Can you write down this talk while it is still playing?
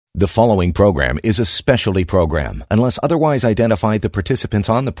The following program is a specialty program. Unless otherwise identified, the participants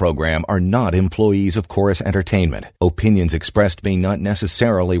on the program are not employees of Chorus Entertainment. Opinions expressed may not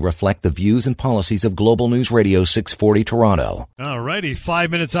necessarily reflect the views and policies of Global News Radio 640 Toronto. All righty, 5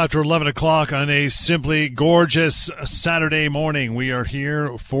 minutes after 11 o'clock on a simply gorgeous Saturday morning. We are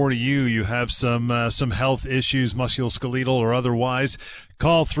here for you. You have some health issues, musculoskeletal or otherwise.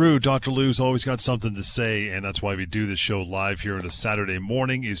 Call through. Dr. Lou's always got something to say, and that's why we do this show live here on a Saturday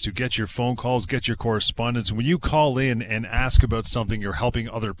morning, is to get your phone calls, get your correspondence. When you call in and ask about something, you're helping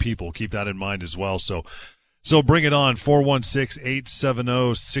other people. Keep that in mind as well. So bring it on.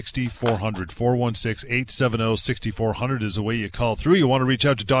 416-870-6400. 416-870-6400 is the way you call through. You want to reach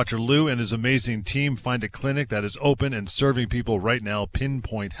out to Dr. Lou and his amazing team. Find a clinic that is open and serving people right now.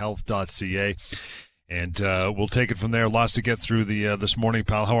 PinPointHealth.ca. And we'll take it from there. Lots to get through this morning,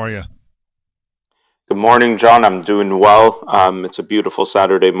 pal. How are you? Good morning, John. I'm doing well. It's a beautiful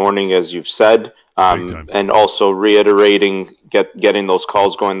Saturday morning, as you've said. And also reiterating, getting those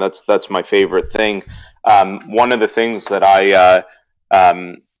calls going. That's my favorite thing. One of the things that I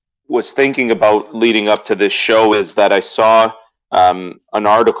was thinking about leading up to this show is that I saw an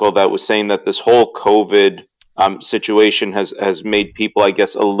article that was saying that this whole COVID situation has made people, I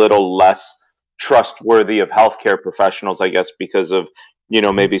guess, a little less trustworthy of healthcare professionals, I guess, because of,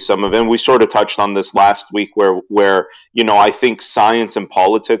 maybe some of them. We sort of touched on this last week where, I think science and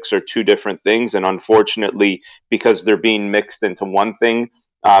politics are two different things. And unfortunately, because they're being mixed into one thing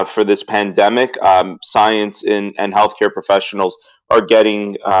for this pandemic, science and healthcare professionals are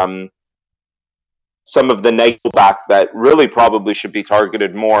getting some of the negative back that really probably should be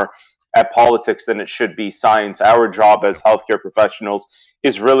targeted more at politics than it should be science. Our job as healthcare professionals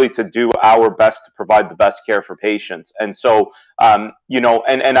is really to do our best to provide the best care for patients. And so, and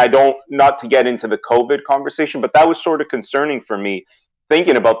I don't, not to get into the COVID conversation, but that was sort of concerning for me,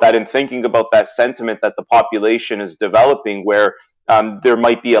 thinking about that and thinking about that sentiment that the population is developing, where there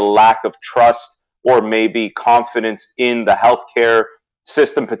might be a lack of trust or maybe confidence in the healthcare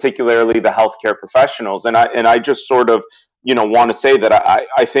system, particularly the healthcare professionals. And I just sort of, want to say that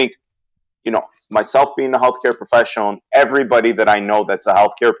I think, myself being a healthcare professional and everybody that I know that's a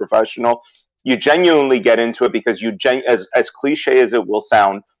healthcare professional, you genuinely get into it because as cliche as it will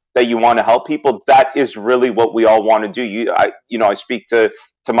sound, that you want to help people. That is really what we all want to do. I speak to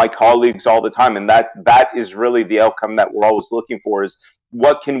my colleagues all the time, and that is really the outcome that we're always looking for, is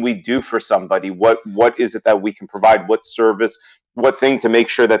what can we do for somebody? What is it that we can provide? What service, what thing to make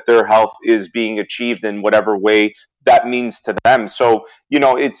sure that their health is being achieved in whatever way that means to them. So,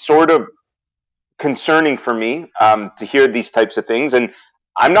 it's sort of concerning for me to hear these types of things, and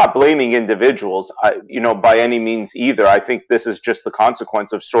I'm not blaming individuals, by any means either. I think this is just the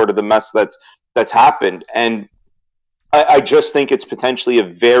consequence of sort of the mess that's happened, and I just think it's potentially a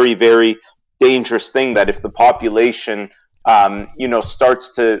very, very dangerous thing that if the population,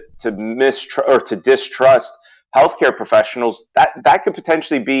 starts to mistrust or to distrust healthcare professionals, that could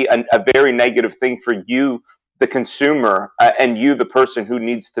potentially be a very negative thing for you, the consumer, and you, the person who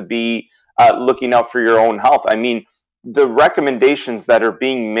needs to be looking out for your own health. I mean, the recommendations that are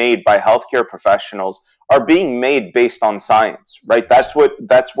being made by healthcare professionals are being made based on science, right? That's what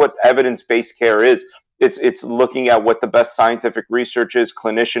evidence-based care is. It's looking at what the best scientific research is,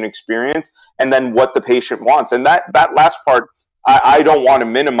 clinician experience, and then what the patient wants. And that last part, I don't want to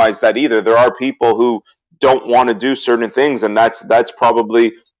minimize that either. There are people who don't want to do certain things, and that's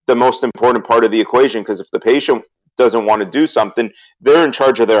probably the most important part of the equation, because if the patient doesn't want to do something, they're in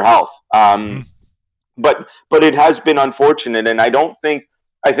charge of their health. But it has been unfortunate, and I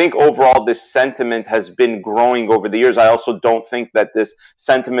think overall this sentiment has been growing over the years. I also don't think that this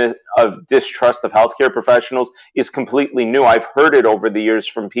sentiment of distrust of healthcare professionals is completely new. I've heard it over the years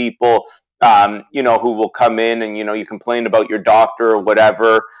from people, who will come in and, you complain about your doctor or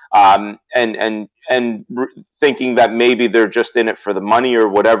whatever, and thinking that maybe they're just in it for the money or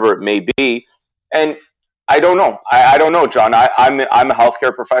whatever it may be. And I don't know. I don't know, John. I'm a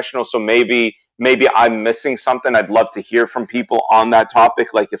healthcare professional, so maybe I'm missing something. I'd love to hear from people on that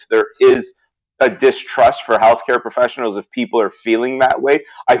topic. Like, if there is a distrust for healthcare professionals, if people are feeling that way,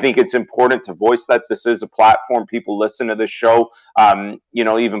 I think it's important to voice that. This is a platform. People listen to the show.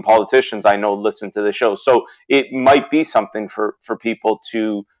 Even politicians I know listen to the show. So it might be something for people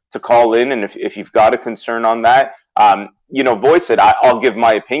to call in. And if you've got a concern on that, voice it. I'll give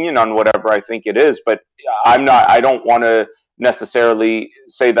my opinion on whatever I think it is, but I don't want to necessarily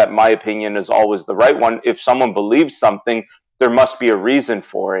say that my opinion is always the right one. If someone believes something, there must be a reason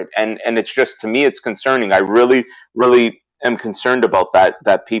for it. And it's just, to me, it's concerning. I really, really am concerned about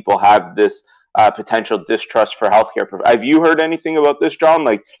that people have this potential distrust for healthcare. Have you heard anything about this, John?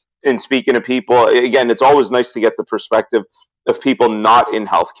 Like, in speaking to people. Again, it's always nice to get the perspective of people not in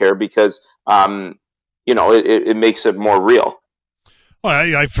healthcare because it makes it more real.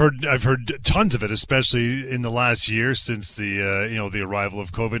 Well, I've heard tons of it, especially in the last year since the arrival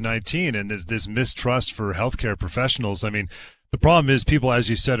of COVID-19 and this mistrust for healthcare professionals. I mean, the problem is people, as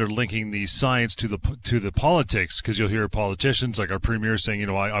you said, are linking the science to the politics, because you'll hear politicians like our premier saying,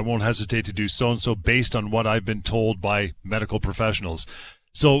 I won't hesitate to do so and so based on what I've been told by medical professionals.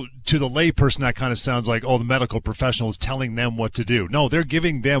 So to the layperson, that kind of sounds like, the medical professional is telling them what to do. No, they're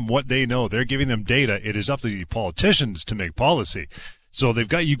giving them what they know. They're giving them data. It is up to the politicians to make policy. So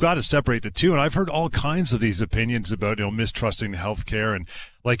you've got to separate the two. And I've heard all kinds of these opinions about, mistrusting healthcare. And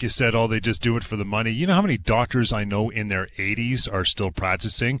like you said, they just do it for the money. You know how many doctors I know in their 80s are still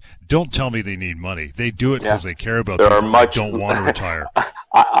practicing? Don't tell me they need money. They do it because they care about people who don't want to retire.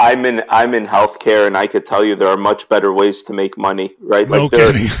 I'm in healthcare, and I could tell you there are much better ways to make money, right? No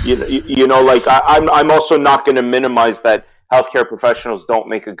kidding. I'm also not going to minimize that healthcare professionals don't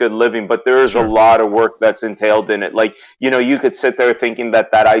make a good living, but there is a lot of work that's entailed in it. Like, you could sit there thinking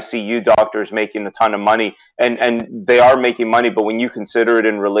that ICU doctor is making a ton of money, and they are making money, but when you consider it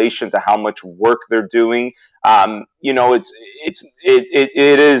in relation to how much work they're doing, it's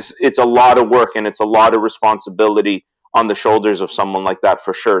a lot of work, and it's a lot of responsibility on the shoulders of someone like that,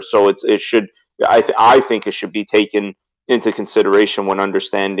 for sure. So I think it should be taken into consideration when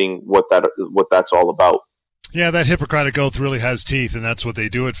understanding what that's all about. Yeah, that Hippocratic Oath really has teeth, and that's what they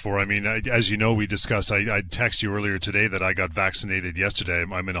do it for. I mean, as you know, we discussed, I texted you earlier today that I got vaccinated yesterday.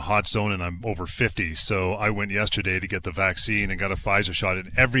 I'm in a hot zone, and I'm over 50, so I went yesterday to get the vaccine and got a Pfizer shot.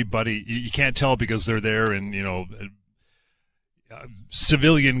 And everybody, you can't tell because they're there in,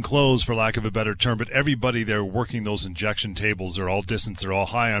 civilian clothes, for lack of a better term, but everybody there working those injection tables are all distance. They're all,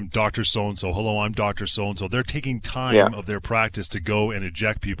 hi, I'm Dr. So-and-so. Hello, I'm Dr. So-and-so. They're taking time of their practice to go and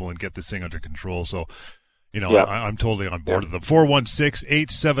eject people and get this thing under control. So, I'm totally on board with them.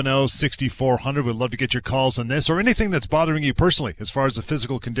 416-870-6400. We'd love to get your calls on this or anything that's bothering you personally as far as a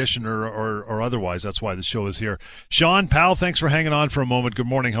physical condition or otherwise. That's why the show is here. Sean, pal, thanks for hanging on for a moment. Good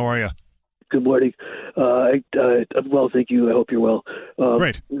morning. How are you? Good morning. I'm well, thank you. I hope you're well.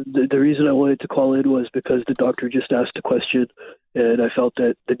 Great. The reason I wanted to call in was because the doctor just asked a question, and I felt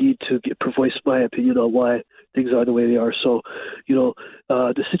that the need to voice my opinion on why things are the way they are. So,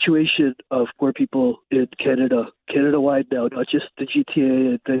 the situation of poor people in Canada-wide now, not just the GTA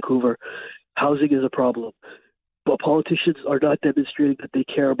and Vancouver, housing is a problem. But politicians are not demonstrating that they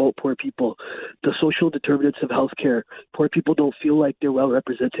care about poor people. The social determinants of healthcare, poor people don't feel like they're well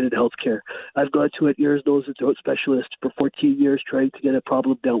represented in healthcare. I've gone to an ears, nose, and throat specialist for 14 years trying to get a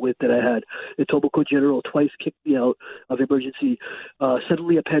problem dealt with that I had. Etobicoke General twice kicked me out of emergency.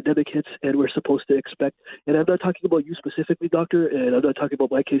 Suddenly a pandemic hits, and we're supposed to expect, and I'm not talking about you specifically, doctor, and I'm not talking about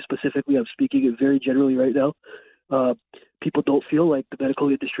my case specifically. I'm speaking it very generally right now. People don't feel like the medical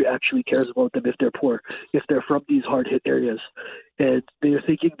industry actually cares about them if they're poor, if they're from these hard-hit areas. And they're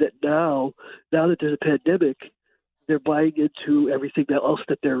thinking that now that there's a pandemic, they're buying into everything else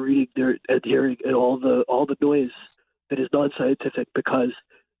that they're reading, they're adhering, and all the noise that is non-scientific, because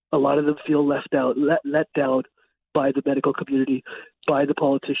a lot of them feel left out, let down by the medical community, by the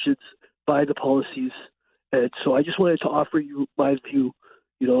politicians, by the policies. And so I just wanted to offer you my view.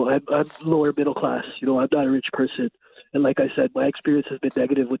 I'm lower middle class. I'm not a rich person. And like I said, my experience has been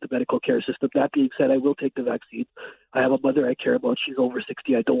negative with the medical care system. That being said, I will take the vaccine. I have a mother I care about. She's over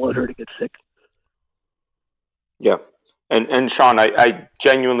 60. I don't want her to get sick. Yeah. And Sean, I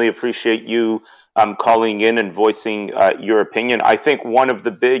genuinely appreciate you calling in and voicing your opinion. I think one of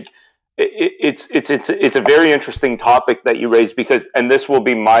the big, it's a very interesting topic that you raised because, and this will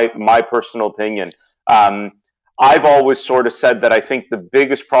be my personal opinion. I've always sort of said that I think the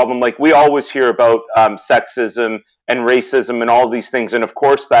biggest problem, like we always hear about sexism and racism and all these things, and of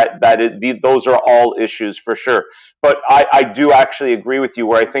course those are all issues for sure. But I do actually agree with you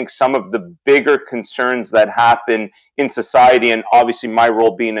where I think some of the bigger concerns that happen in society, and obviously my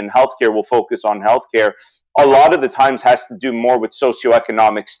role being in healthcare will focus on healthcare, a lot of the times has to do more with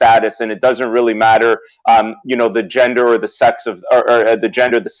socioeconomic status, and it doesn't really matter, the gender or the sex of, or the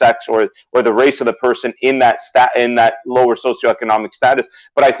gender, the sex, or the race of the person in that lower socioeconomic status.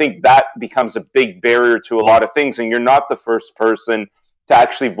 But I think that becomes a big barrier to a lot of things, and you're not the first person to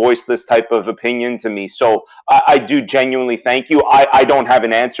actually voice this type of opinion to me. So I do genuinely thank you. I don't have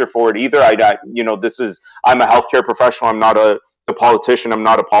an answer for it either. I'm a healthcare professional. I'm not a politician. I'm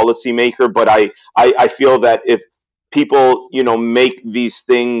not a policymaker, but I feel that if people, make these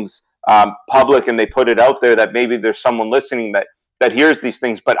things public and they put it out there, that maybe there's someone listening that hears these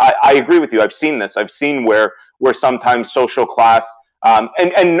things. But I agree with you. I've seen this. I've seen where sometimes social class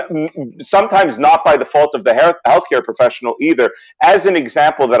and sometimes not by the fault of the healthcare professional either. As an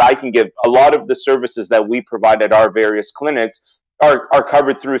example that I can give, a lot of the services that we provide at our various clinics are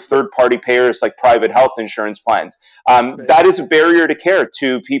covered through third-party payers like private health insurance plans. That is a barrier to care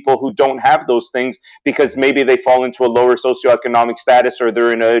to people who don't have those things because maybe they fall into a lower socioeconomic status or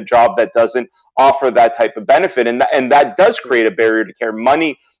they're in a job that doesn't offer that type of benefit. And that does create a barrier to care.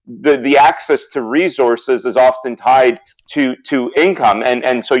 Money, the access to resources is often tied to income.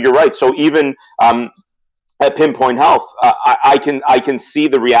 And so you're right. So even at PinPoint Health, I can see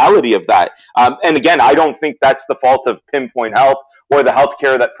the reality of that. And again, I don't think that's the fault of PinPoint Health or the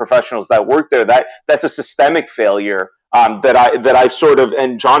healthcare that professionals that work there. That's a systemic failure that I've sort of,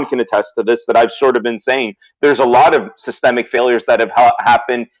 and John can attest to this, that I've sort of been saying. There's a lot of systemic failures that have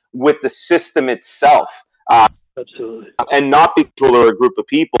happened with the system itself. Absolutely. And not because we're a group of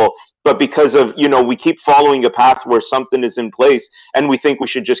people, but because of, we keep following a path where something is in place and we think we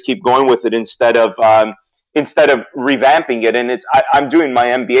should just keep going with it instead of revamping it. And I'm doing my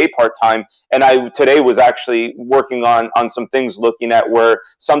MBA part-time, and I today was actually working on some things looking at where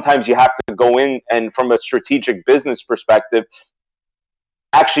sometimes you have to go in and from a strategic business perspective,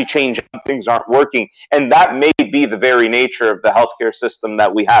 actually change how things aren't working. And that may be the very nature of the healthcare system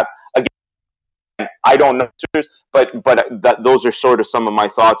that we have. Again, I don't know, but those are sort of some of my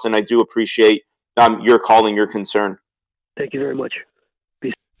thoughts, and I do appreciate your call and your concern. Thank you very much.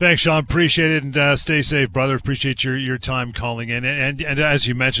 Thanks, Sean. Appreciate it, and stay safe, brother. Appreciate your time calling in. And as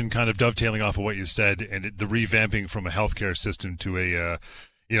you mentioned, kind of dovetailing off of what you said, and the revamping from a healthcare system to a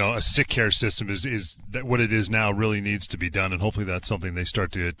sick care system is that what it is now really needs to be done, and hopefully that's something they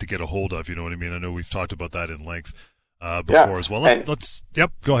start to get a hold of. You know what I mean? I know we've talked about that in length before as well.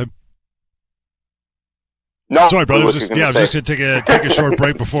 Yep, go ahead. No, sorry, brother. I was just going to take a short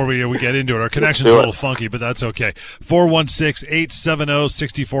break before we get into it. Our connection's a little funky, but that's okay.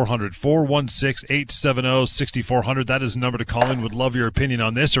 416-870-6400. 416-870-6400. That is the number to call in. Would love your opinion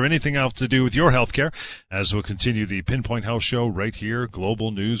on this or anything else to do with your healthcare as we'll continue the PinPoint Health Show right here,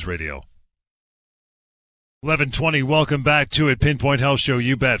 Global News Radio. 11:20. Welcome back to it. PinPoint Health Show.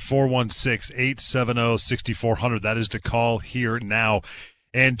 You bet. 416-870-6400. That is to call here now.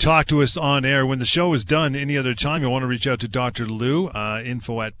 And talk to us on air. When the show is done, any other time, you want to reach out to Dr. Lou,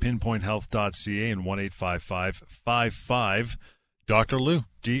 info@pinpointhealth.ca and 1-855-55 Dr. Lou,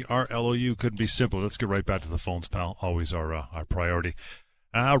 DRLOU. Couldn't be simpler. Let's get right back to the phones, pal. Always our priority.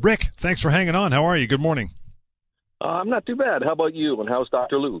 Rick, thanks for hanging on. How are you? Good morning. I'm not too bad. How about you? And how's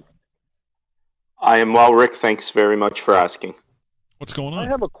Dr. Lou? I am well, Rick. Thanks very much for asking. What's going on? I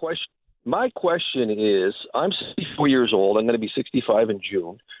have a question. My question is, I'm 64 years old. I'm going to be 65 in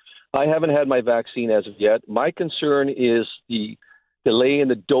June. I haven't had my vaccine as of yet. My concern is the delay in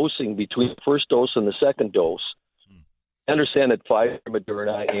the dosing between the first dose and the second dose. I understand that Pfizer,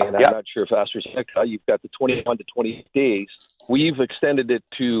 Moderna, and I'm not sure if AstraZeneca, you've got the 21 to 28 days. We've extended it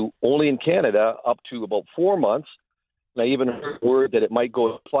to only in Canada up to about 4 months. And I even heard word that it might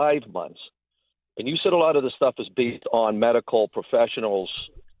go to 5 months. And you said a lot of the stuff is based on medical professionals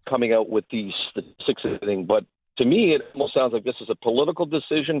coming out with these statistics and everything, but to me, it almost sounds like this is a political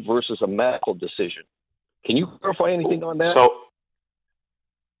decision versus a medical decision. Can you clarify anything on that? So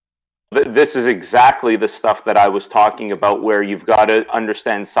this is exactly the stuff that I was talking about, where you've got to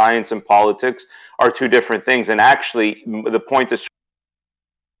understand science and politics are two different things. And actually, the point is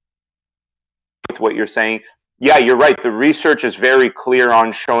with what you're saying. Yeah, you're right. The research is very clear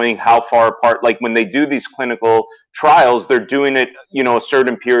on showing how far apart, like when they do these clinical trials, they're doing it, a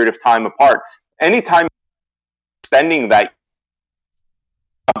certain period of time apart. Anytime extending that,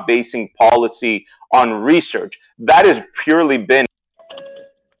 basing policy on research, that has purely been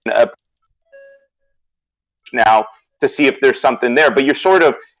a now to see if there's something there. But you're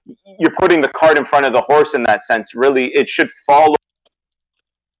putting the cart in front of the horse in that sense. Really, it should follow.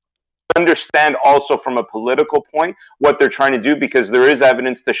 Understand also from a political point what they're trying to do, because there is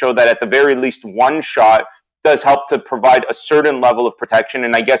evidence to show that at the very least one shot does help to provide a certain level of protection.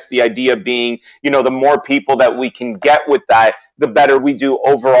 And I guess the idea being, the more people that we can get with that, the better we do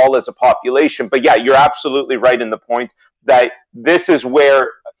overall as a population. But yeah, you're absolutely right in the point that this is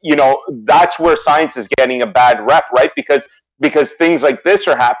where, that's where science is getting a bad rep, right? Because things like this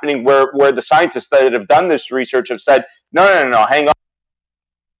are happening where the scientists that have done this research have said, no, hang on.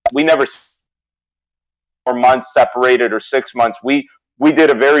 We never 4 months separated or 6 months. We did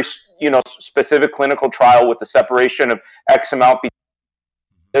a very specific clinical trial with the separation of X amount.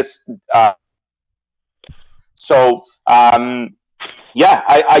 This I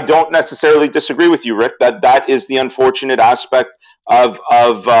don't necessarily disagree with you, Rick. That is the unfortunate aspect of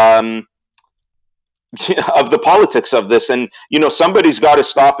of the politics of this. And, somebody's got to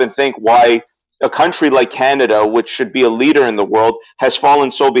stop and think why a country like Canada, which should be a leader in the world, has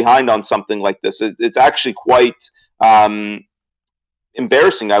fallen so behind on something like this. It's actually quite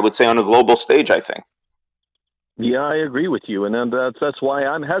embarrassing, I would say, on a global stage, I think. Yeah, I agree with you. And then that's why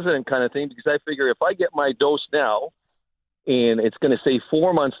I'm hesitant kind of thing, because I figure if I get my dose now, and it's going to say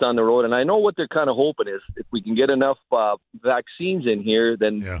 4 months down the road. And I know what they're kind of hoping is if we can get enough vaccines in here,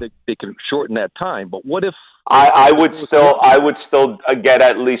 then they can shorten that time. But what if I would still get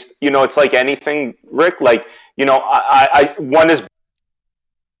at least, it's like anything, Rick, like, I one is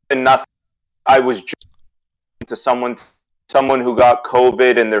enough. I was to someone who got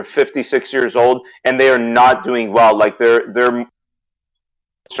COVID and they're 56 years old and they are not doing well. Like they're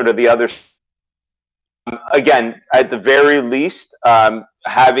sort of the other. Again, at the very least,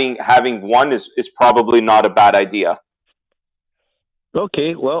 having one is probably not a bad idea.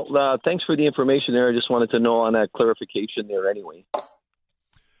 Okay, well, thanks for the information there. I just wanted to know on that clarification there anyway.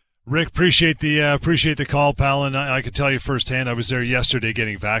 Rick, appreciate the call, pal, and I can tell you firsthand, I was there yesterday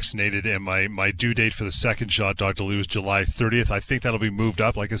getting vaccinated, and my due date for the second shot, Dr. Lou, is July 30th. I think that'll be moved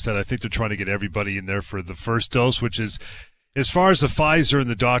up. Like I said, I think they're trying to get everybody in there for the first dose, which is, as far as the Pfizer, and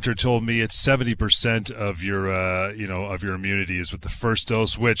the doctor told me, it's 70% of your, of your immunity is with the first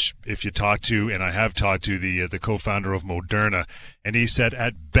dose. Which, if you talk to, and I have talked to the co-founder of Moderna, and he said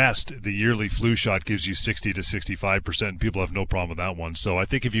at best the yearly flu shot gives you 60 to 65%. People have no problem with that one. So I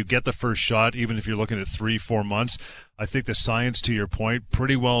think if you get the first shot, even if you're looking at 3-4 months, I think the science, to your point,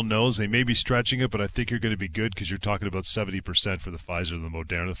 pretty well knows they may be stretching it, but I think you're going to be good because you're talking about 70% for the Pfizer and the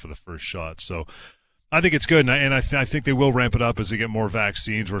Moderna for the first shot. So I think it's good, and I think they will ramp it up as they get more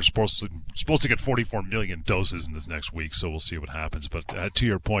vaccines. We're supposed to get 44 million doses in this next week, so we'll see what happens. But to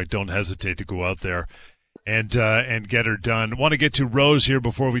your point, don't hesitate to go out there and get her done. I want to get to Rose here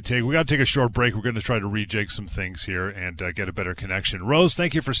before we got to take a short break. We're going to try to rejig some things here and get a better connection. Rose,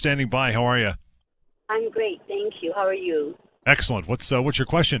 thank you for standing by. How are you? I'm great, thank you. How are you? Excellent. What's your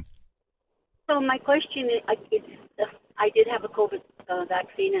question? So my question is, I did have a COVID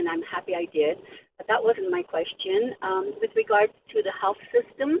vaccine, and I'm happy I did. But that wasn't my question. With regards to the health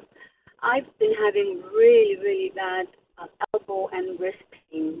system, I've been having really, really bad elbow and wrist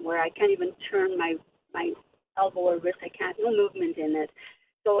pain where I can't even turn my elbow or wrist. No movement in it.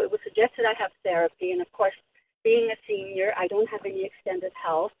 So it was suggested I have therapy. And of course, being a senior, I don't have any extended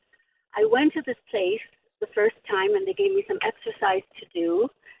health. I went to this place the first time and they gave me some exercise to do.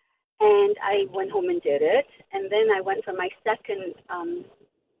 And I went home and did it. And then I went for my second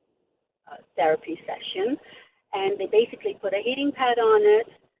therapy session, and they basically put a heating pad on it,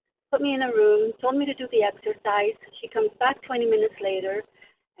 put me in a room, told me to do the exercise. She comes back 20 minutes later,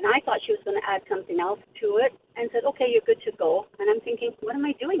 and I thought she was going to add something else to it, and said, okay, you're good to go. And I'm thinking, what am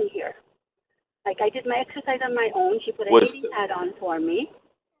I doing here? Like, I did my exercise on my own. She put a heating pad on for me.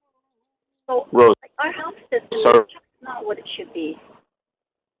 So Rose, like, our health system is just not what it should be.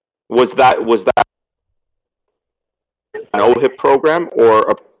 Was that an OHIP program,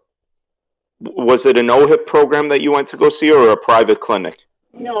 or was it an OHIP program that you went to go see, or a private clinic?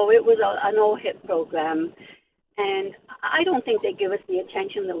 No, it was an OHIP program, and I don't think they give us the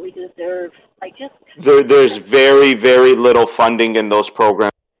attention that we deserve. There's very, very little funding in those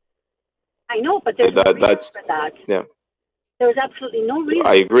programs. I know, but there's no reason for that. Yeah, there's absolutely no reason.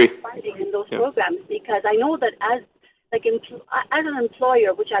 I agree. For funding in those programs, because I know that as an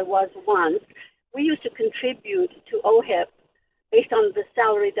employer, which I was once, we used to contribute to OHIP based on the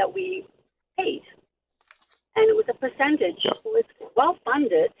salary that we paid. And it was a percentage. Yeah. So it's well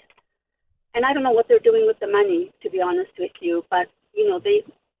funded. And I don't know what they're doing with the money, to be honest with you, but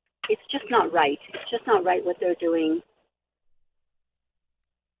it's just not right. It's just not right what they're doing.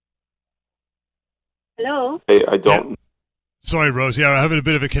 Hello? I don't. Yeah. Sorry, Rose. Yeah, we're having a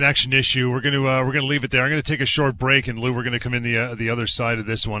bit of a connection issue. We're going to leave it there. I'm going to take a short break, and Lou, we're going to come in the other side of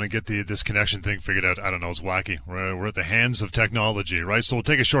this one and get this connection thing figured out. I don't know. It's wacky. We're at the hands of technology, right? So we'll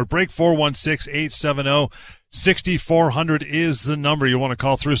take a short break. 416-870-6400 is the number you want to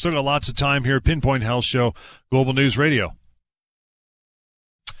call through. Still got lots of time here. PinPoint Health Show, Global News Radio.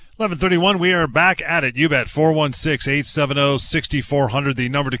 11:31, we are back at it. You bet. 416-870-6400, the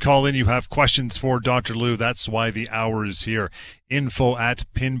number to call in. You have questions for Dr. Lou. That's why the hour is here.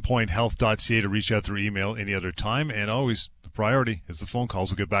 info@pinpointhealth.ca to reach out through email any other time. And always the priority is the phone calls.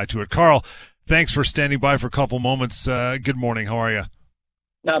 We'll get back to it. Carl, thanks for standing by for a couple moments. Good morning. How are you?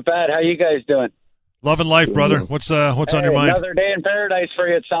 Not bad. How you guys doing? Loving life, brother. What's on your mind? Another day in paradise for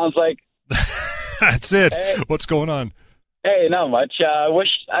you, it sounds like. That's it. Hey. What's going on? Hey, not much. I wish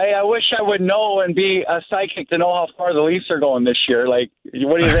I would know and be a psychic to know how far the Leafs are going this year. Like,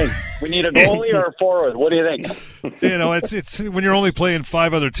 what do you think? We need a goalie or a forward? What do you think? It's when you're only playing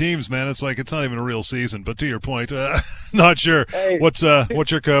 5 other teams, man. It's like it's not even a real season. But to your point, not sure. Hey. What's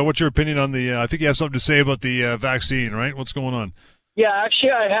your opinion on the? I think you have something to say about the vaccine, right? What's going on? Yeah,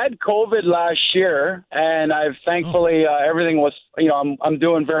 actually, I had COVID last year, and I've thankfully everything was, I'm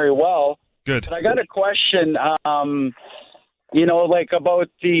doing very well. Good. But I got a question. Like about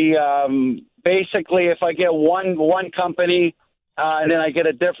the basically, if I get one company and then I get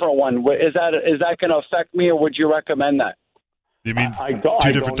a different one, is that going to affect me, or would you recommend that? You mean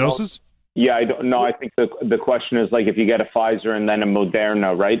two different doses? Yeah, I don't know. I think the question is like if you get a Pfizer and then a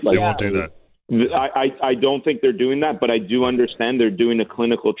Moderna, right? Like, they won't do that. I don't think they're doing that, but I do understand they're doing a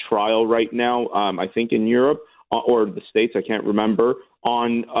clinical trial right now. I think in Europe or the States, I can't remember,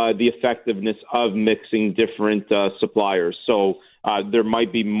 on the effectiveness of mixing different suppliers. So there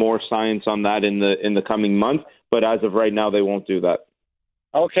might be more science on that in the coming month, but as of right now, they won't do that.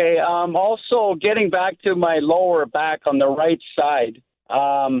 Okay. Also, getting back to my lower back on the right side,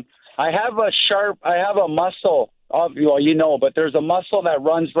 I have a muscle, but there's a muscle that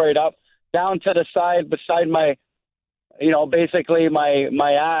runs right up down to the side beside my, basically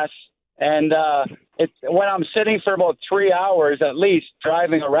my ass. And it's when I'm sitting for about 3 hours at least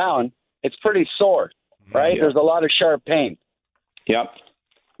driving around, it's pretty sore, right? Yeah. There's a lot of sharp pain. Yep.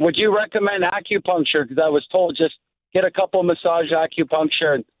 Would you recommend acupuncture? Because I was told just get a couple massage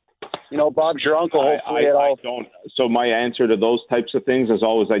acupuncture. Bob's your uncle. Hopefully I don't. So my answer to those types of things is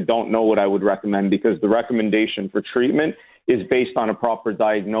always I don't know what I would recommend, because the recommendation for treatment is based on a proper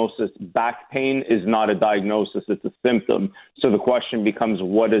diagnosis. Back pain is not a diagnosis, it's a symptom. So the question becomes,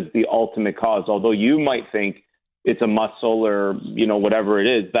 what is the ultimate cause? Although you might think it's a muscle or, whatever it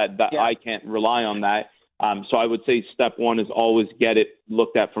is, that I can't rely on that. So I would say step one is always get it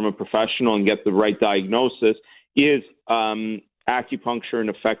looked at from a professional and get the right diagnosis. Is acupuncture an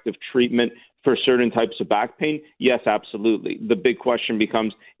effective treatment for certain types of back pain? Yes, absolutely. The big question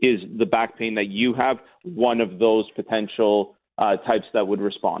becomes, is the back pain that you have one of those potential types that would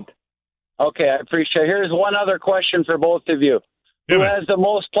respond? Okay, I appreciate it. Here's one other question for both of you. Who has the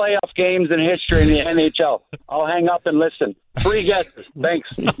most playoff games in history in the NHL? I'll hang up and listen. 3 guesses. Thanks.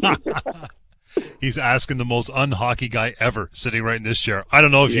 He's asking the most un-hockey guy ever sitting right in this chair. I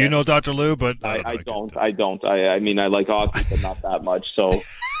don't know if you know, Dr. Lou, but I don't. I mean, I like hockey, but not that much. So,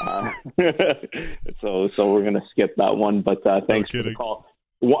 so we're gonna skip that one. But thanks for the call.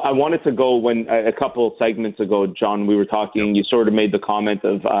 I wanted to go when a couple of segments ago, John, we were talking. You sort of made the comment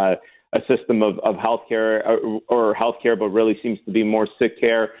of a system of healthcare or healthcare, but really seems to be more sick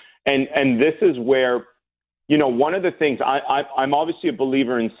care. And this is where, one of the things I'm obviously a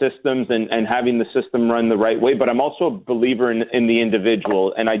believer in systems and having the system run the right way, but I'm also a believer in the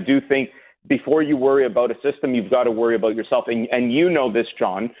individual. And I do think before you worry about a system, you've got to worry about yourself. And you know this,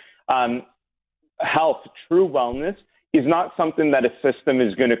 John, health, true wellness is not something that a system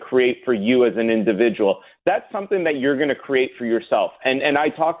is going to create for you as an individual. That's something that you're going to create for yourself. And I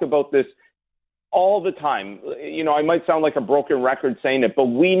talk about this all the time. I might sound like a broken record saying it, but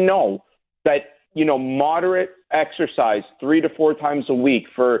we know that moderate exercise 3 to 4 times a week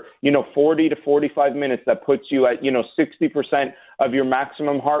for, 40 to 45 minutes that puts you at, 60% of your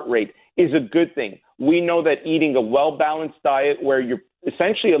maximum heart rate is a good thing. We know that eating a well-balanced diet where you're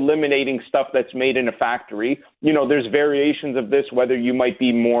essentially eliminating stuff that's made in a factory, there's variations of this, whether you might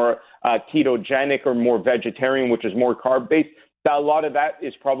be more ketogenic or more vegetarian, which is more carb-based. A lot of that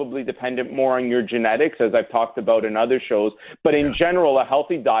is probably dependent more on your genetics, as I've talked about in other shows. But in general, a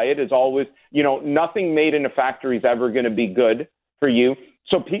healthy diet is always, nothing made in a factory is ever going to be good for you.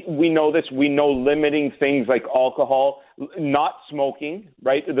 So we know this. We know limiting things like alcohol, not smoking,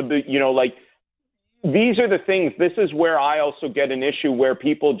 right? These are the things. This is where I also get an issue where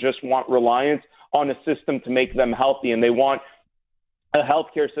people just want reliance on a system to make them healthy, and they want a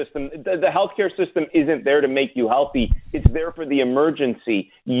healthcare system. The healthcare system isn't there to make you healthy. It's there for the emergency.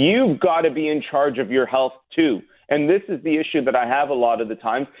 You've got to be in charge of your health too. And this is the issue that I have a lot of the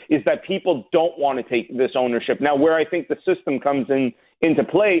times, is that people don't want to take this ownership. Now, where I think the system comes into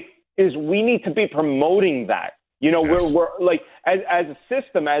play is we need to be promoting that. We're like, as a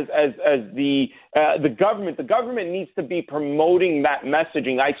system, as the government needs to be promoting that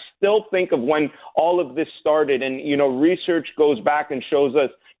messaging. I still think of when all of this started, and, research goes back and shows us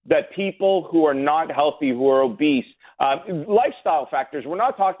that people who are not healthy, who are obese, lifestyle factors, we're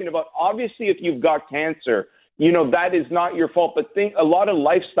not talking about, obviously, if you've got cancer, that is not your fault, but a lot of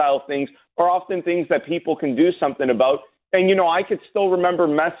lifestyle things are often things that people can do something about. And, I could still remember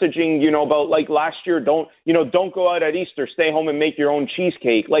messaging, about like last year, don't go out at Easter, stay home and make your own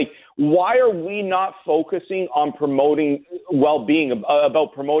cheesecake. Like, why are we not focusing on promoting well-being,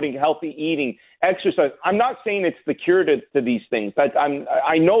 about promoting healthy eating, exercise? I'm not saying it's the cure to these things.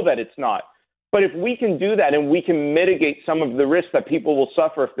 I know that it's not. But if we can do that and we can mitigate some of the risks that people will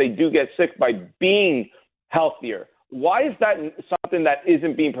suffer if they do get sick by being healthier, why is that something that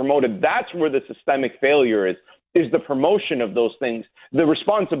isn't being promoted? That's where the systemic failure is the promotion of those things. The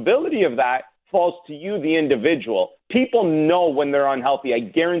responsibility of that falls to you, the individual. People know when they're unhealthy. I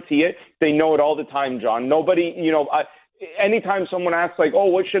guarantee it. They know it all the time, John. Nobody, anytime someone asks like, oh,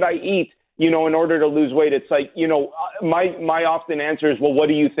 what should I eat, in order to lose weight? It's like, my often answer is, well, what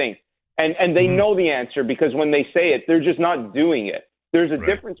do you think? And they know the answer because when they say it, they're just not doing it. There's a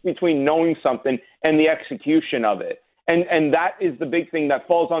difference between knowing something and the execution of it. And that is the big thing that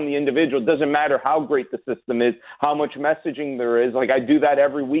falls on the individual. It doesn't matter how great the system is, how much messaging there is. Like I do that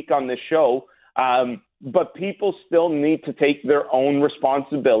every week on this show. But people still need to take their own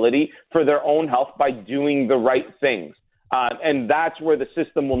responsibility for their own health by doing the right things. And that's where the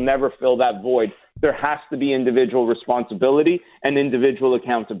system will never fill that void. There has to be individual responsibility and individual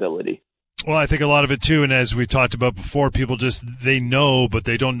accountability. Well, I think a lot of it too, and as we talked about before, people they know, but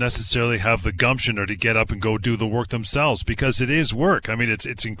they don't necessarily have the gumption or to get up and go do the work themselves because it is work. I mean,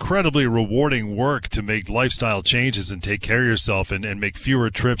 it's incredibly rewarding work to make lifestyle changes and take care of yourself and make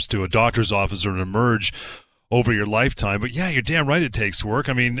fewer trips to a doctor's office or to emerge over your lifetime. But yeah, you're damn right it takes work.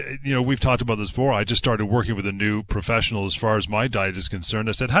 I mean, we've talked about this before. I just started working with a new professional as far as my diet is concerned.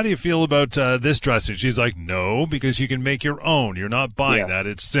 I said, how do you feel about this dressing? She's like, no, because you can make your own. You're not buying that.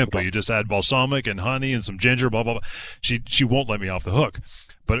 It's simple. You just add balsamic and honey and some ginger, blah, blah, blah. She won't let me off the hook.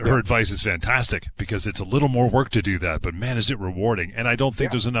 But her advice is fantastic because it's a little more work to do that. But, man, is it rewarding. And I don't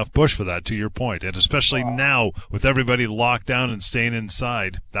think there's enough push for that, to your point. And especially now with everybody locked down and staying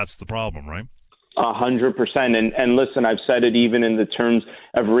inside, that's the problem, right? 100%. And listen, I've said it even in the terms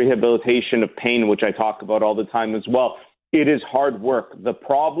of rehabilitation of pain, which I talk about all the time as well. It is hard work. The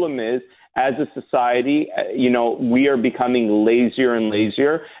problem is, as a society, we are becoming lazier and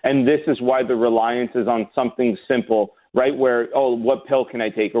lazier. And this is why the reliance is on something simple, right? Where, what pill can I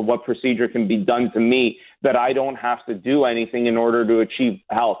take or what procedure can be done to me that I don't have to do anything in order to achieve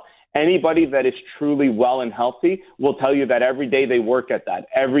health. Anybody that is truly well and healthy will tell you that every day they work at that.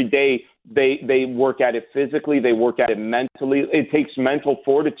 Every day they work at it physically, they work at it mentally. It takes mental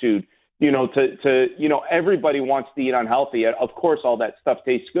fortitude, everybody wants to eat unhealthy. Of course, all that stuff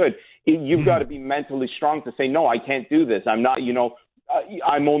tastes good. You've got to be mentally strong to say, no, I can't do this. I'm not,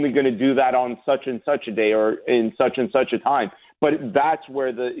 I'm only going to do that on such and such a day or in such and such a time. But that's where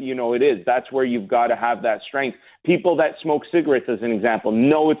it is. That's where you've got to have that strength. People that smoke cigarettes, as an example,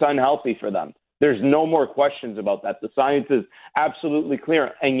 know it's unhealthy for them. There's no more questions about that. The science is absolutely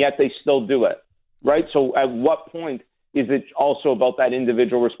clear, and yet they still do it, right? So at what point is it also about that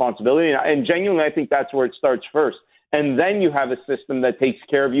individual responsibility? And genuinely, I think that's where it starts first. And then you have a system that takes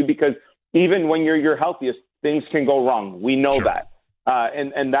care of you because even when you're your healthiest, things can go wrong. We know that.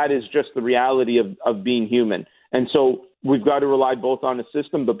 And that is just the reality of being human. And so we've got to rely both on a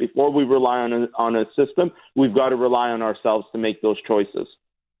system, but before we rely on a system, we've got to rely on ourselves to make those choices.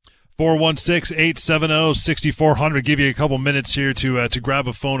 416-870-6400. Give you a couple minutes here to grab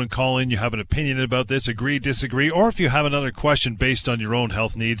a phone and call in. You have an opinion about this, agree, disagree, or if you have another question based on your own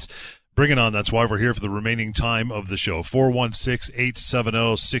health needs, bring it on. That's why we're here for the remaining time of the show.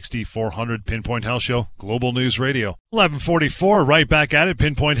 416-870-6400. Pinpoint Health Show, Global News Radio. 11:44, right back at it.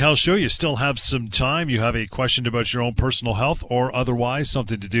 Pinpoint Health Show. You still have some time. You have a question about your own personal health or otherwise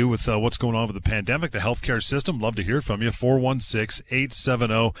something to do with what's going on with the pandemic, the healthcare system. Love to hear from you.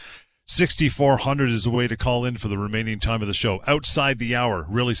 416-870-6400 is the way to call in for the remaining time of the show. Outside the hour,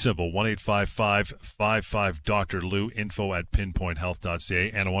 really simple, 1-855-55-Dr. info at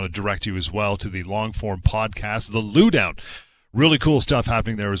pinpointhealth.ca. And I want to direct you as well to the long-form podcast, The Lou Down. Really cool stuff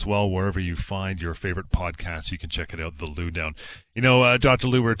happening there as well. Wherever you find your favorite podcasts, you can check it out, The Lou Down. Dr.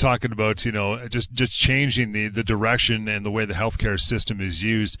 Lou, we're talking about, just changing the direction and the way the healthcare system is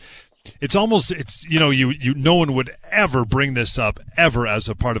used. It's almost, no one would ever bring this up ever as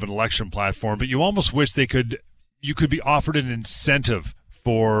a part of an election platform, but you almost wish you could be offered an incentive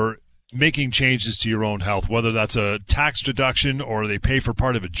for making changes to your own health, whether that's a tax deduction or they pay for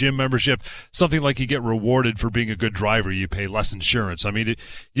part of a gym membership, something like you get rewarded for being a good driver, you pay less insurance. I mean,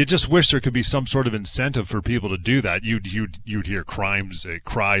 you just wish there could be some sort of incentive for people to do that. You'd hear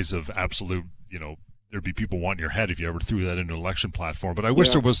cries of absolute, there'd be people wanting your head if you ever threw that into an election platform. But I wish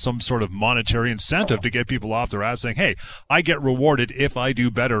there was some sort of monetary incentive to get people off their ass saying, hey, I get rewarded if I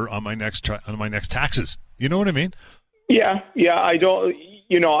do better on my next taxes. You know what I mean? Yeah. I don't.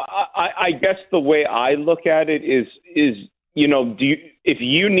 I guess the way I look at it is if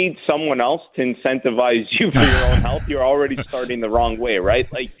you need someone else to incentivize you for your own health, you're already starting the wrong way,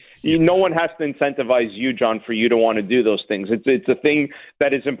 right? Like, no one has to incentivize you, John, for you to want to do those things. It's a thing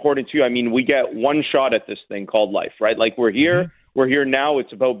that is important to you. I mean, we get one shot at this thing called life, right? Like, we're here. Mm-hmm. We're here now.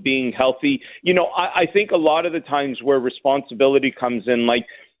 It's about being healthy. I think a lot of the times where responsibility comes in, like,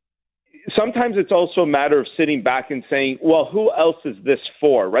 sometimes it's also a matter of sitting back and saying, well, who else is this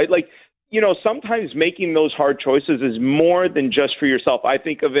for, right? Like, sometimes making those hard choices is more than just for yourself. I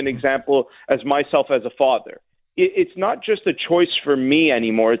think of an example as myself as a father. It's not just a choice for me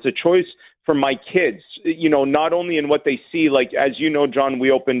anymore. It's a choice for my kids, not only in what they see. Like, as you know, John,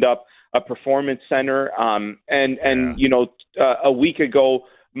 we opened up a performance center. A week ago,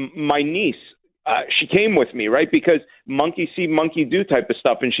 my niece, she came with me, right? Because monkey see, monkey do type of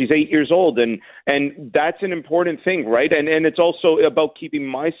stuff. And she's 8 years old. And that's an important thing, right? And it's also about keeping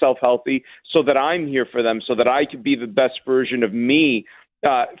myself healthy so that I'm here for them, so that I could be the best version of me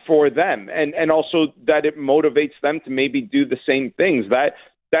for them. And also that it motivates them to maybe do the same things.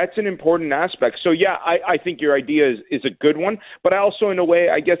 That's an important aspect. So, yeah, I think your idea is a good one. But I also, in a way,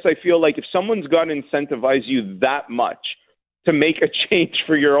 I guess I feel like if someone's got to incentivize you that much to make a change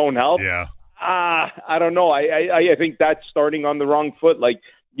for your own health, I don't know. I think that's starting on the wrong foot. Like,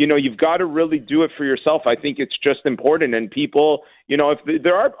 you've got to really do it for yourself. I think it's just important. And people, if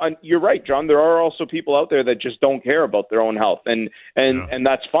there are, you're right, John, there are also people out there that just don't care about their own health. And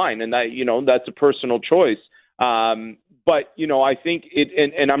that's fine. And that, that's a personal choice. But, I think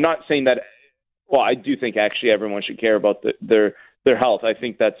and I'm not saying that, well, I do think actually everyone should care about their health. I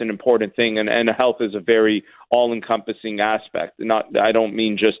think that's an important thing. And health is a very all-encompassing aspect. I don't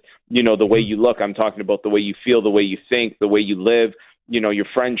mean just, the way you look. I'm talking about the way you feel, the way you think, the way you live, your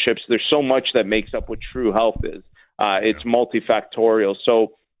friendships. There's so much that makes up what true health is. It's multifactorial.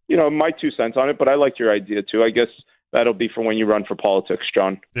 So, my 2 cents on it, but I like your idea too. I guess that'll be for when you run for politics,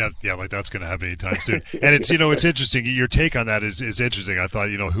 John. Yeah, like that's going to happen anytime soon. And it's, it's interesting. Your take on that is interesting. I thought,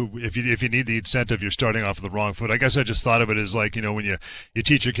 if you need the incentive, you're starting off with the wrong foot. I guess I just thought of it as like, when you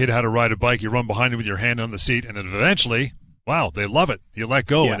teach your kid how to ride a bike, you run behind him with your hand on the seat, and then eventually, wow, they love it. You let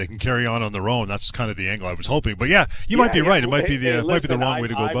go, and they can carry on their own. That's kind of the angle I was hoping. But yeah, you might be right. It might be the wrong way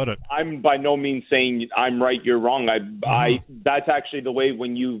to go about it. I'm by no means saying I'm right, you're wrong. That's actually the way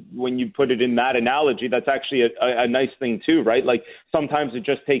when you put it in that analogy. That's actually a nice thing too, right? Like sometimes it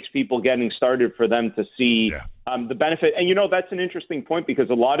just takes people getting started for them to see the benefit. And that's an interesting point because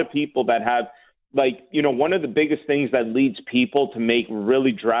a lot of people that have. Like, one of the biggest things that leads people to make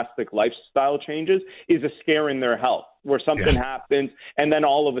really drastic lifestyle changes is a scare in their health where something happens and then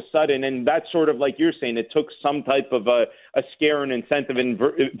all of a sudden, and that's sort of like you're saying, it took some type of a scare and incentive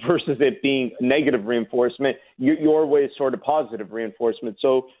versus it being negative reinforcement. Your way is sort of positive reinforcement.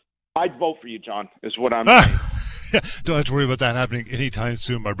 So I'd vote for you, John, is what I'm saying. Don't have to worry about that happening anytime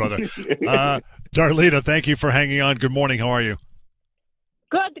soon, my brother. Darlita, thank you for hanging on. Good morning. How are you?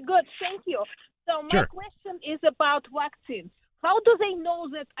 Good. Thank you. So my question is about vaccines. How do they know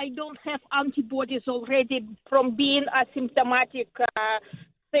that I don't have antibodies already from being asymptomatic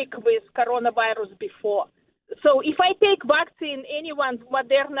sick with coronavirus before? So if I take vaccine, anyone's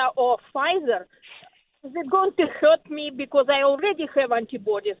Moderna or Pfizer, is it going to hurt me because I already have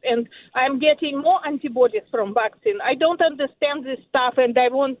antibodies and I'm getting more antibodies from vaccine? I don't understand this stuff and I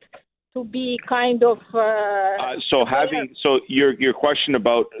want to be kind of so your question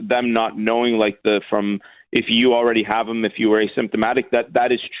about them not knowing like if you already have them, if you were asymptomatic,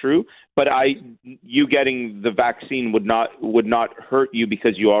 that is true, but you getting the vaccine would not hurt you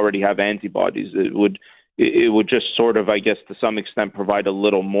because you already have antibodies. It would just sort of, I guess, to some extent provide a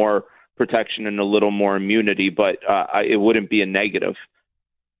little more protection and a little more immunity, but it wouldn't be a negative.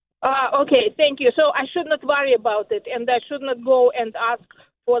 Okay, thank you. So I should not worry about it and I should not go and ask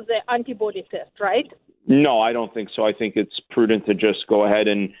for the antibody test, right? No, I don't think so. I think it's prudent to just go ahead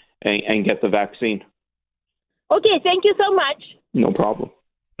and get the vaccine. Okay, thank you so much. No problem.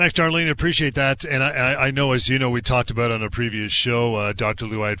 Thanks, Darlene. Appreciate that. And I know, as you know, we talked about on a previous show, Dr.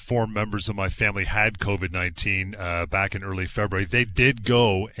 Lou, I had 4 members of my family had COVID-19 back in early February. They did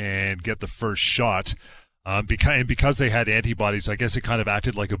go and get the first shot. Because they had antibodies, I guess it kind of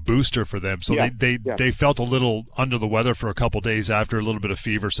acted like a booster for them. So they felt a little under the weather for a couple of days after, a little bit of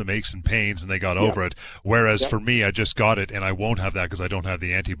fever, some aches and pains, and they got over it. Whereas for me, I just got it, and I won't have that because I don't have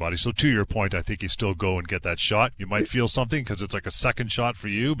the antibodies. So to your point, I think you still go and get that shot. You might feel something because it's like a second shot for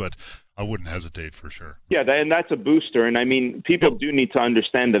you, but I wouldn't hesitate for sure. Yeah, and that's a booster. And I mean, people do need to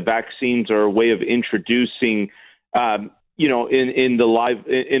understand that vaccines are a way of introducing in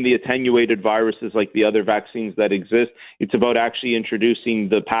the attenuated viruses like the other vaccines that exist. It's about actually introducing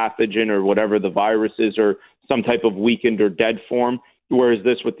the pathogen or whatever the virus is, or some type of weakened or dead form. Whereas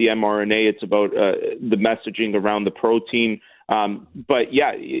this with the mRNA, it's about the messaging around the protein. But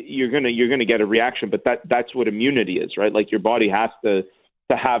yeah, you're gonna get a reaction. But that's what immunity is, right? Like your body has to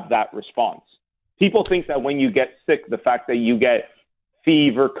have that response. People think that when you get sick, the fact that you get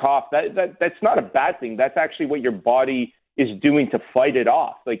fever, cough, that's not a bad thing. That's actually what your body is doing to fight it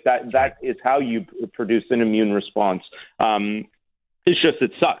off. Like that is how you produce an immune response. It's just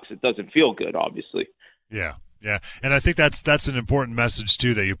it sucks. It doesn't feel good, obviously. Yeah. Yeah, and I think that's an important message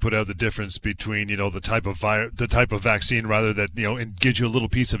too, that you put out the difference between the type of vaccine rather that and gives you a little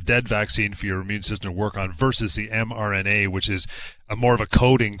piece of dead vaccine for your immune system to work on versus the mRNA, which is a more of a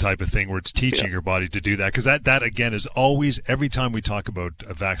coding type of thing where it's teaching your body to do that. Because that again is always, every time we talk about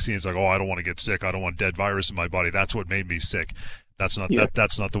a vaccine, it's like, oh, I don't want to get sick, I don't want dead virus in my body. That's what made me sick. That's not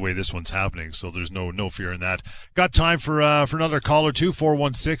that's not the way this one's happening. So there's no fear in that. Got time for another caller too,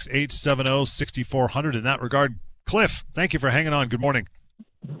 416-870-6400. In that regard, Cliff, thank you for hanging on. Good morning,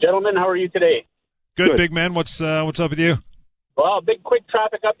 gentlemen. How are you today? Good. Big man. What's up with you? Well, big quick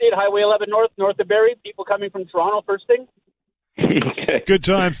traffic update. Highway 11 north of Barrie. People coming from Toronto. First thing. Okay. Good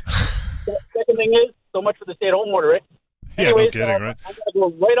times. Second thing is, so much for the stay-at-home order, right? Yeah, anyways, no kidding, right? I'm going to go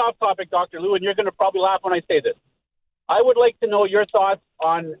right off topic, Dr. Lou, and you're going to probably laugh when I say this. I would like to know your thoughts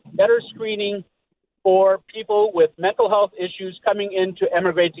on better screening for people with mental health issues coming in to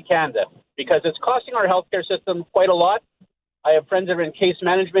emigrate to Canada, because it's costing our healthcare system quite a lot. I have friends that are in case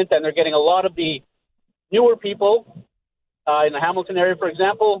management, and they're getting a lot of the newer people in the Hamilton area, for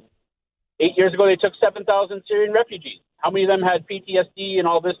example. 8 years ago, they took 7,000 Syrian refugees. How many of them had PTSD and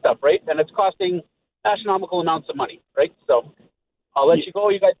all this stuff, right? And it's costing astronomical amounts of money, right? So I'll let you go.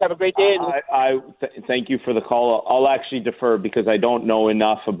 You guys have a great day. Thank you for the call. I'll actually defer because I don't know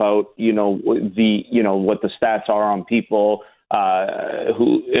enough about what the stats are on people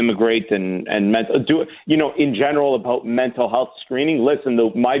who immigrate and in general about mental health screening. Listen,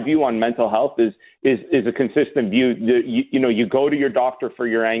 my view on mental health is a consistent view. You go to your doctor for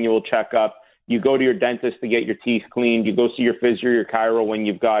your annual checkup. You go to your dentist to get your teeth cleaned. You go see your physio, your chiro when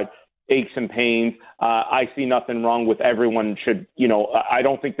you've got aches and pains. I see nothing wrong with everyone I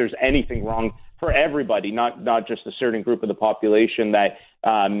don't think there's anything wrong for everybody, not just a certain group of the population that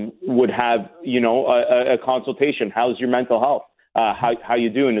would have, a consultation. How's your mental health? How you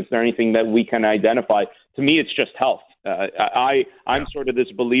doing? Is there anything that we can identify? To me, it's just health. I'm sort of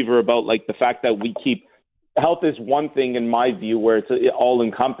this believer about like the fact that we keep health is one thing in my view where it's all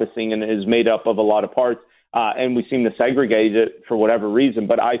encompassing and is made up of a lot of parts. And we seem to segregate it for whatever reason,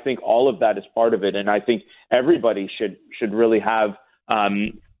 but I think all of that is part of it, and I think everybody should really have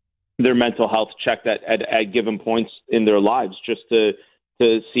their mental health checked at given points in their lives, just to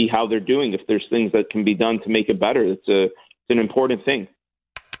see how they're doing. If there's things that can be done to make it better, it's an important thing.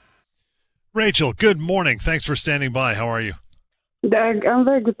 Rachel, good morning. Thanks for standing by. How are you? Doug, I'm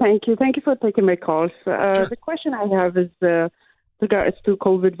very good, thank you. Thank you for taking my calls. Sure. The question I have is regards to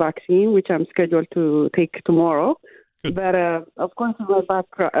COVID vaccine, which I'm scheduled to take tomorrow. Good. But of course, my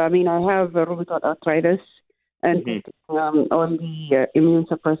background, I have rheumatoid arthritis and on the immune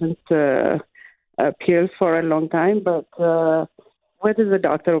suppressant pills for a long time. But what is the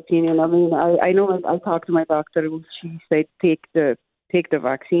doctor opinion? I know I talked to my doctor. She said take the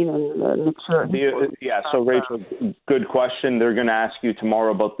vaccine and make sure. So Rachel, good question. They're going to ask you tomorrow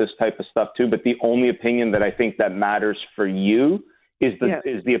about this type of stuff too. But the only opinion that I think that matters for you is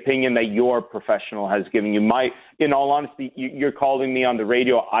the opinion that your professional has given you. In all honesty, you're calling me on the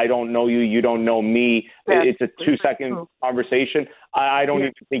radio. I don't know you. You don't know me. It's a 2-second conversation. I don't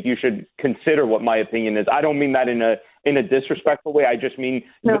even think you should consider what my opinion is. I don't mean that in a disrespectful way. I just mean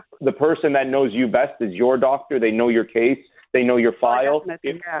the person that knows you best is your doctor. They know your case. They know your file.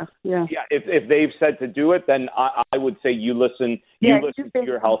 If they've said to do it, then I would say you listen. You listen to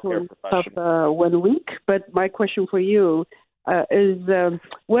your healthcare professional. 1 week. But my question for you is,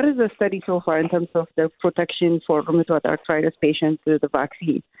 what is the study so far in terms of the protection for rheumatoid arthritis patients with the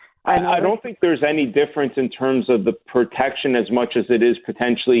vaccine? I don't think there's any difference in terms of the protection as much as it is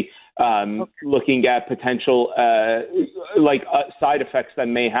potentially looking at potential side effects that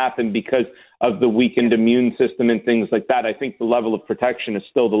may happen because of the weakened immune system and things like that. I think the level of protection is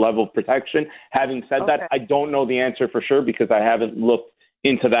still the level of protection. Having said that, I don't know the answer for sure because I haven't looked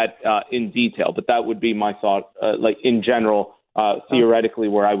into that in detail, but that would be my thought, in general, theoretically,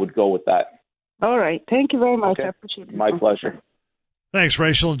 where I would go with that. All right. Thank you very much. Okay. I appreciate it. My pleasure. Thanks,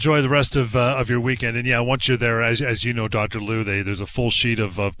 Rachel. Enjoy the rest of your weekend. And yeah, once you're there, as you know, Dr. Lou, there's a full sheet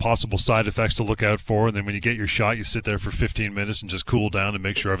of possible side effects to look out for. And then when you get your shot, you sit there for 15 minutes and just cool down and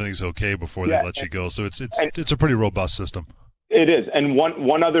make sure everything's okay before they let you go. So it's a pretty robust system. It is. And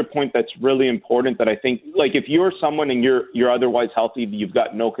one other point that's really important that I think, like, if you're someone and you're otherwise healthy, you've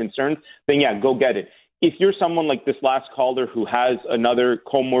got no concerns, then yeah, go get it. If you're someone like this last caller who has another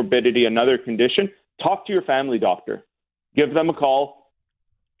comorbidity, another condition, talk to your family doctor. Give them a call.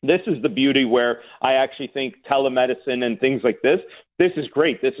 This is the beauty where I actually think telemedicine and things like this is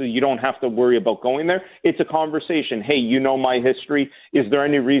great. You don't have to worry about going there. It's a conversation. Hey, you know my history. Is there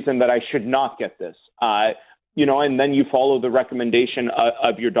any reason that I should not get this? And then you follow the recommendation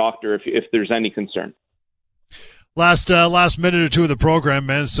of your doctor if there's any concern. Last minute or two of the program,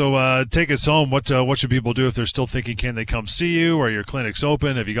 man. So take us home. What should people do if they're still thinking? Can they come see you? Are your clinics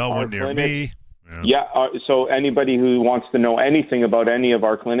open? Have you got one near me? Yeah. So anybody who wants to know anything about any of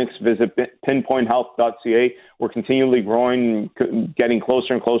our clinics, visit pinpointhealth.ca. We're continually growing, getting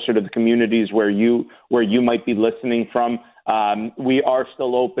closer and closer to the communities where you might be listening from. We are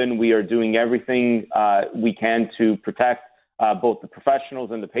still open. We are doing everything we can to protect both the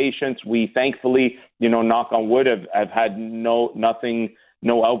professionals and the patients. We thankfully, knock on wood, have had no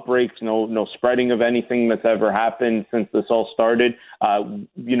outbreaks, no spreading of anything that's ever happened since this all started.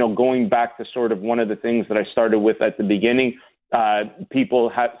 Going back to sort of one of the things that I started with at the beginning,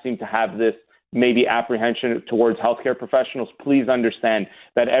 people seem to have this maybe apprehension towards healthcare professionals. Please understand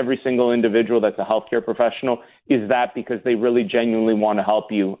that every single individual that's a healthcare professional is that because they really genuinely want to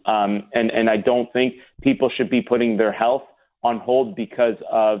help you. And I don't think people should be putting their health on hold because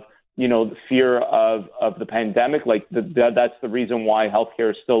of the fear of the pandemic. That's the reason why healthcare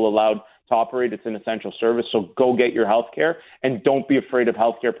is still allowed to operate. It's an essential service. So go get your healthcare, and don't be afraid of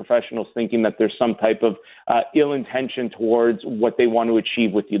healthcare professionals thinking that there's some type of ill intention towards what they want to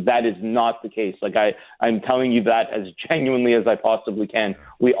achieve with you. That is not the case. I'm telling you that as genuinely as I possibly can.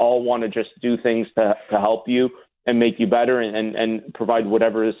 We all want to just do things to help you and make you better and provide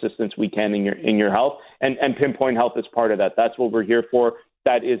whatever assistance we can in your health. And Pinpoint Health is part of that. That's what we're here for.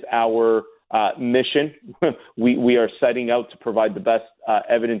 That is our mission. We are setting out to provide the best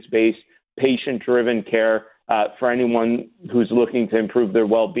evidence-based, patient-driven care for anyone who's looking to improve their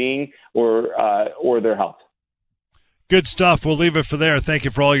well-being or their health. Good stuff. We'll leave it for there. Thank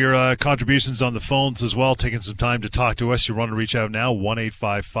you for all your contributions on the phones as well, taking some time to talk to us. You want to reach out now,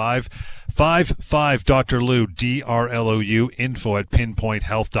 1-855-55 Dr. Lou, DRLOU,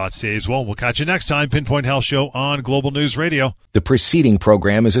 info@pinpointhealth.ca as well. We'll catch you next time. Pinpoint Health Show on Global News Radio. The preceding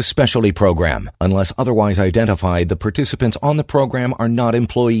program is a specialty program. Unless otherwise identified, the participants on the program are not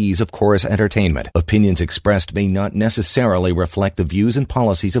employees of Chorus Entertainment. Opinions expressed may not necessarily reflect the views and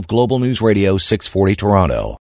policies of Global News Radio 640 Toronto.